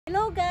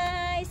Hello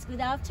guys,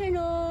 good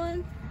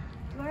afternoon.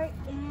 We're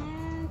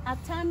in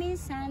Atami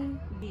Sand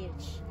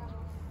Beach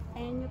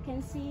and you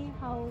can see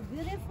how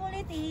beautiful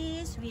it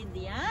is with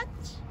the yacht.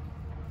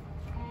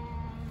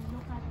 And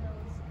look at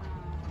those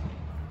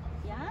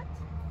yacht.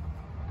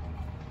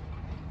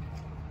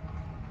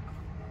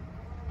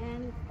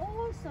 And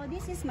also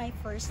this is my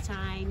first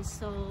time,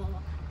 so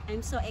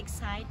I'm so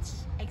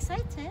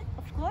excited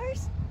of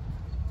course.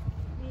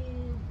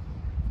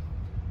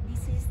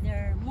 This is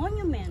their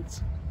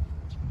monument.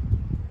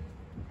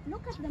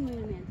 Look at the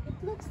monument. It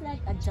looks like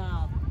a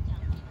dove.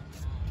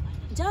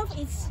 Dove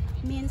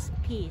means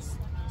peace.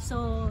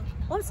 So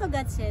also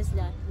God says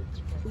that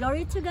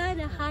glory to God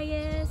the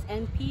highest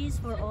and peace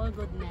for all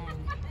good men.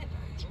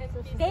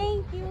 So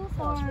thank you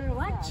for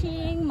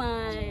watching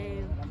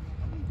my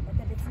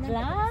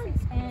vlog,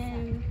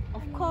 and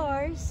of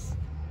course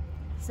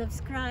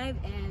subscribe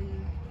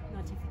and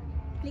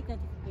click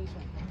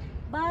notification.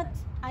 But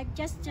I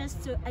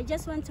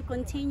just want to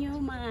continue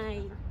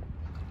my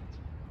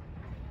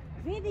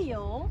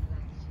video.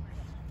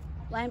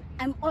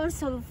 I'm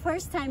also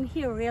first time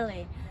here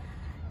really,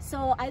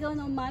 so I don't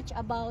know much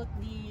about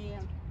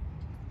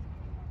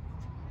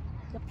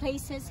the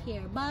places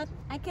here, but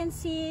I can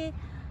see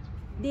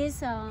this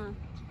sand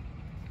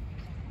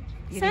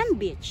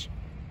beach.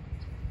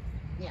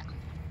 Yeah.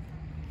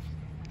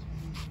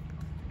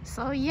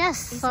 So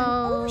yes, It's so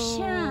an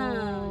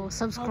ocean.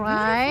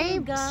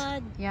 subscribe.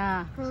 God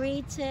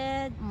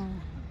created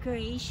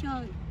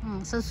creation.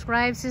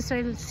 Subscribe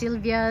Sister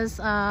Sylvia's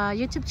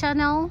YouTube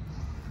channel.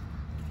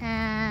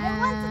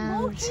 And I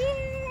want to go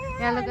here.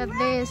 yeah, look at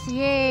this!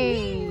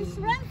 Yay! Please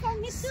run for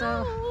me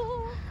So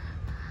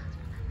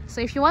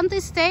too. if you want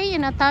to stay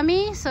in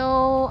Atami,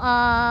 so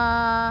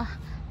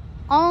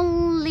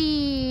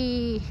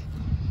only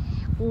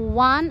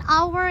 1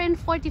 hour and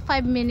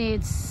 45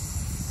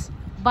 minutes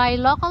by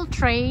local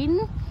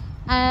train,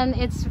 and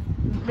it's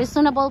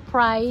reasonable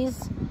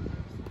price.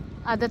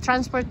 The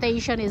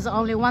transportation is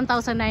only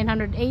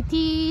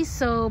 1,980,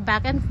 so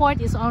back and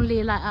forth is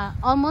only like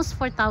almost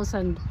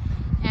 4,000.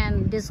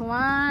 And this one,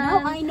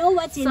 now I know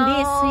what's in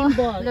this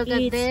symbol. Look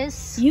at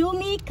this.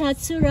 Yumi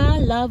Katsura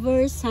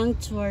Lovers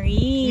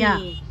Sanctuary. Yeah.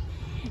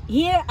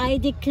 Here I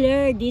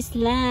declare this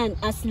land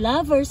as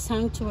Lovers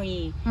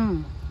Sanctuary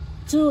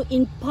to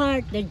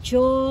impart the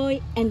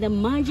joy and the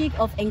magic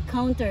of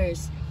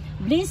encounters,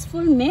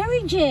 blissful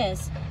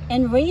marriages,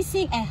 and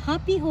raising a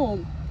happy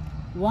home.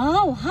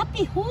 Wow,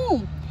 happy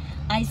home!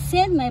 I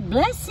send my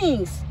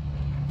blessings,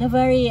 the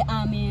very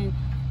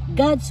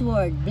God's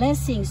word,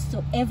 blessings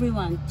to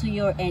everyone, to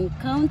your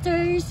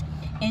encounters,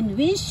 and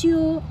wish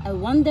you a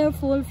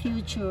wonderful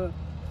future.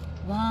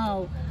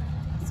 Wow.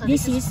 So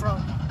this is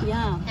from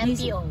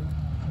NPO.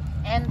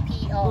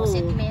 NPO. Oh.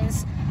 It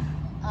means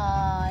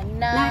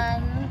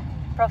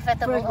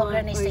non-profitable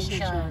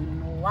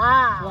organization.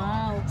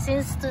 Wow.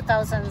 Since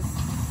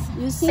 2006.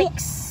 You see?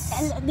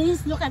 And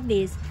this, look at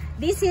this.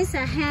 This is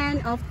a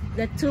hand of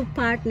the two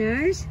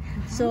partners.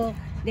 So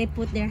they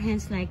put their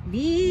hands like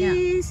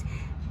this.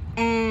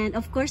 And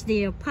of course they're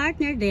your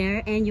partner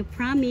there, and you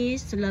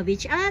promise to love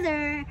each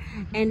other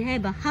and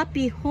have a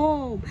happy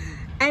home.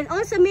 And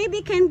also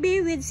maybe can be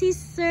with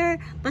Sister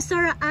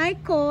Pastora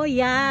Aiko.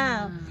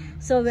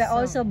 So we're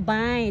also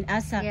bind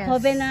as a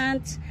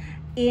covenant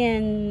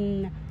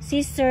in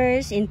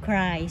sisters in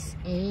Christ.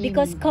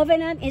 Because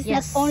covenant is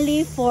not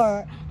only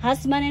for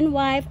husband and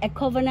wife. A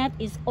covenant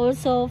is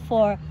also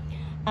for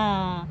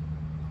a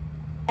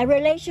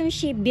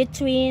relationship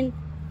between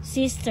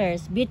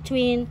sisters,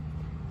 between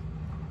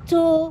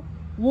two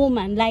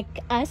women like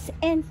us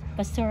and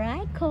Pastor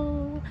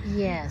Aiko.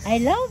 Yes. I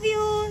love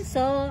you.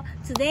 So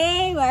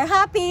today we're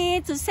happy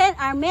to send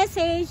our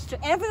message to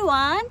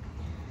everyone.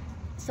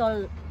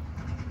 So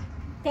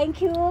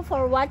thank you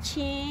for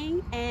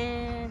watching,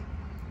 and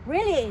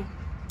really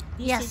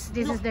this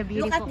is the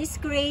beautiful. Look at this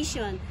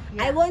creation.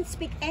 I won't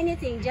speak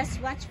anything,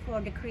 just watch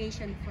for the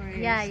creation first.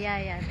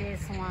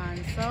 This one.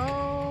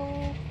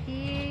 So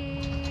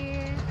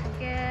here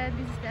again,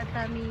 this is the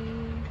Atami.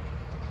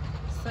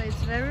 So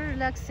it's very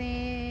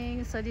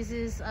relaxing. So this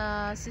is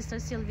Sister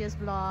Sylvia's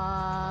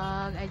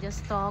vlog. I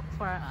just talk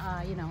for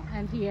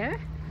and here.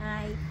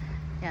 Hi.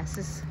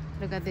 Yes,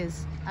 look at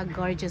this, a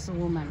gorgeous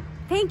woman.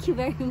 Thank you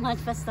very much,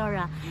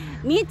 Pastora.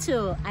 Me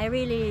too. I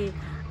really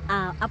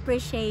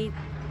appreciate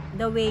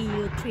the way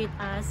you treat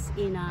us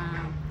in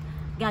a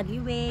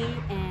godly way,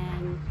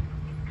 and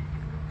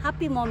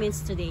happy moments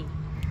today.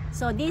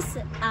 So this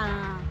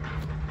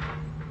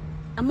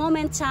a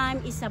moment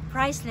time is a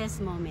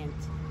priceless moment.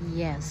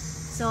 Yes.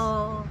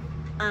 So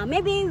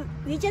maybe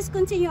we just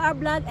continue our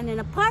vlog and then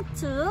a part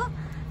 2.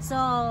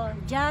 So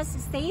just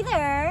stay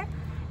there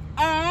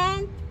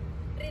and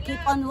keep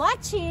on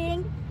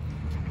watching.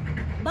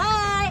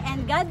 Bye,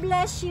 and God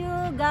bless you.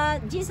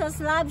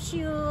 Jesus loves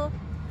you.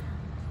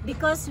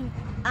 Because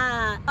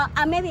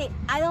maybe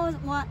I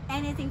don't want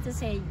anything to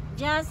say.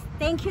 Just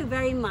thank you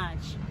very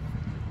much.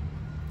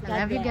 I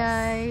love you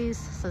guys.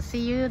 So see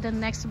you the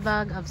next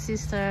vlog of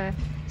Sister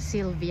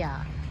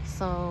Sylvia.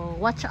 So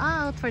watch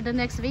out for the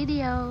next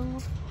video.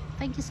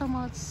 Thank you so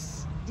much.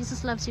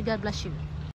 Jesus loves you. God bless you.